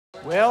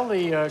Well,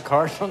 the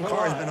car's on the lot.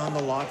 Car's been on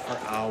the lot for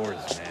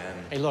hours, man.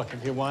 Hey, look,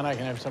 if you want, I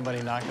can have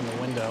somebody knock on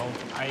the window.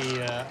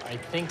 I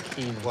think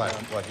he's... What?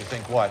 What? You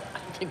think what? I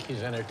think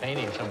he's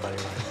entertaining somebody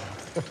right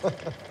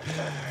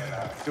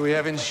now. Do we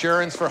have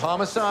insurance for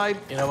homicide?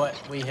 You know what?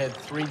 We had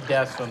 3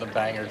 deaths on the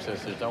Banger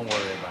Sisters. Don't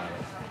worry about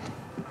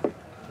it.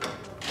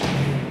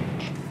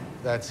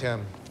 That's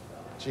him.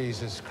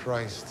 Jesus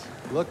Christ.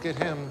 Look at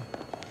him.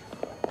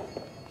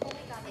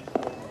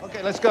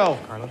 Okay, let's go.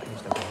 Carlo, can you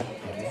step in?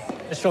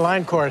 Mr.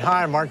 Linecourt,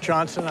 hi, I'm Mark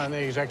Johnson. I'm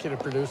the executive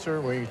producer.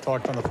 We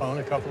talked on the phone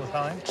a couple of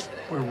times.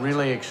 We're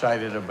really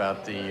excited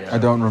about the I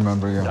don't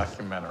remember you.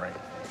 documentary.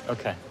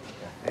 Okay.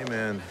 Hey,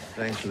 man.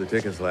 Thanks for the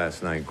tickets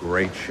last night.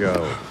 Great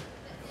show.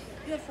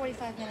 You had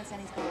 45 minutes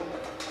and he's gone.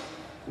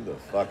 Who the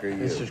fuck are you?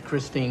 This is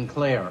Christine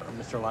Clare,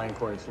 Mr.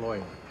 Linecourt's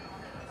lawyer.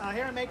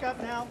 Hair and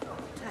makeup now.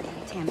 Hi,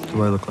 Tammy.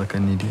 Do I look like I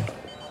need you?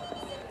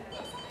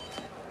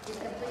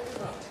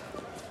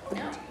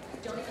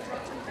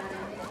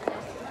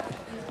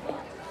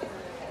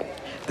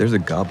 There's a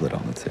goblet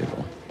on the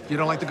table. You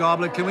don't like the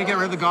goblet? Can we get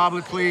rid of the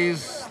goblet,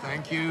 please?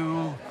 Thank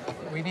you.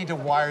 We need to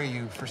wire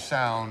you for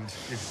sound.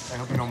 I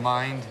hope you don't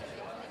mind.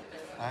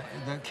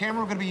 The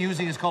camera we're going to be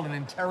using is called an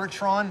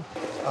Interrotron.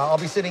 I'll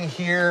be sitting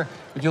here,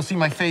 but you'll see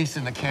my face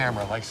in the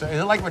camera.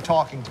 Like we're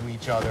talking to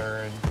each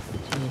other,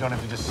 and you don't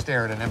have to just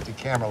stare at an empty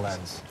camera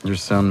lens. Your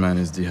sound man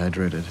is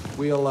dehydrated.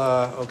 We'll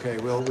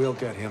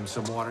get him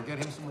some water. Get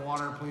him some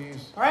water,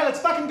 please. All right,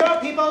 let's fucking go,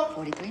 people.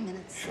 43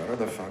 minutes. Shut her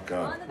the fuck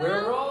up.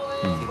 We're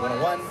rolling.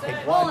 101,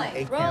 take 1,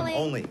 8 p.m.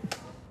 only.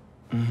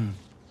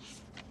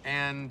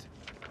 And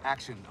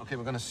action. Okay,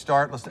 we're going to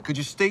start. Could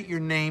you state your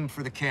name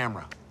for the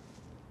camera?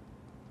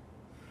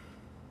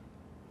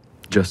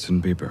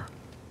 Justin Bieber.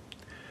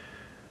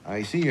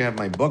 I see you have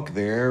my book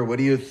there. What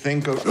do you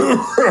think of...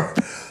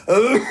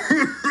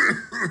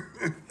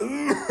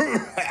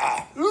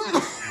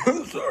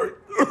 Sorry.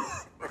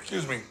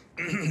 Excuse me.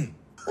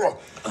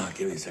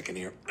 Give me a second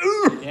here.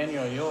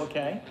 Daniel, you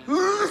okay?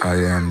 I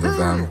am the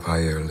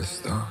vampire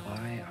Lestat.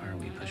 Why are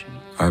we pushing?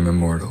 I'm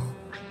immortal.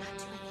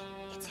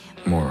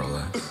 More or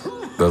less.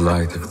 The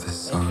light of the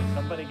sun.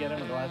 Somebody get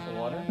him a glass of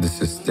water? The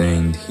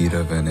sustained heat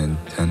of an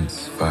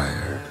intense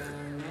fire.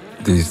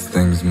 These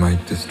things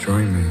might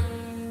destroy me,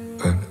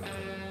 but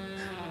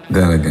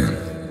then again,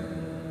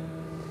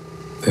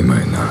 they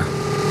might not.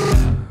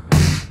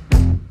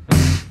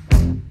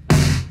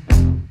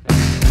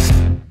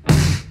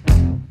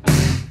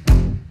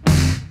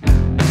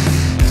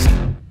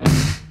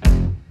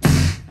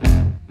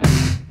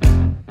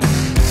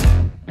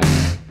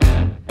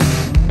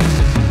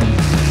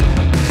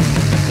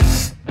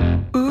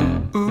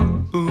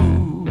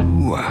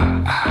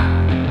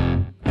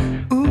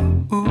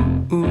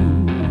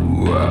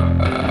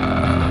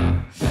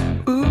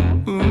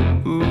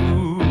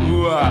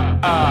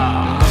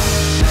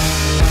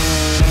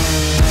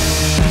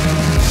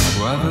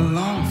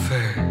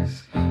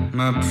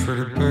 My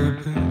pretty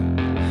baby,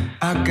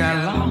 I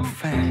got long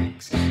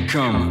fangs.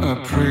 Come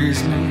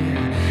appraise me,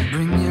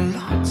 bring your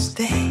long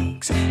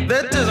steaks.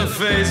 That doesn't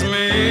faze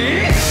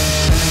me.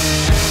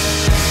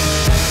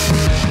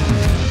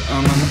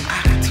 I'm an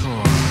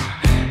actor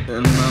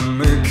in my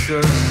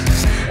makeup.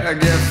 I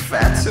get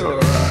fatter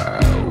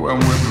when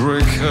we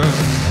break up.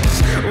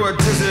 What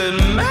does it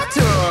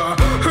matter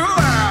who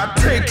I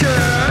take her?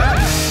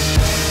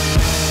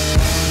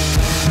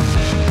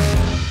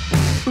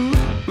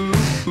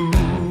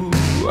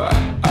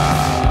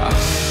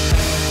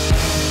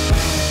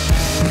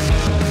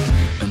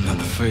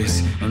 Another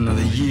face,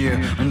 another year,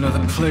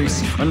 another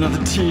place,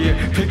 another tear.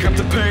 Pick up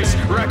the pace,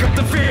 rack up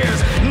the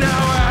fears. Now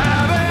we're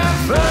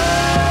having fun.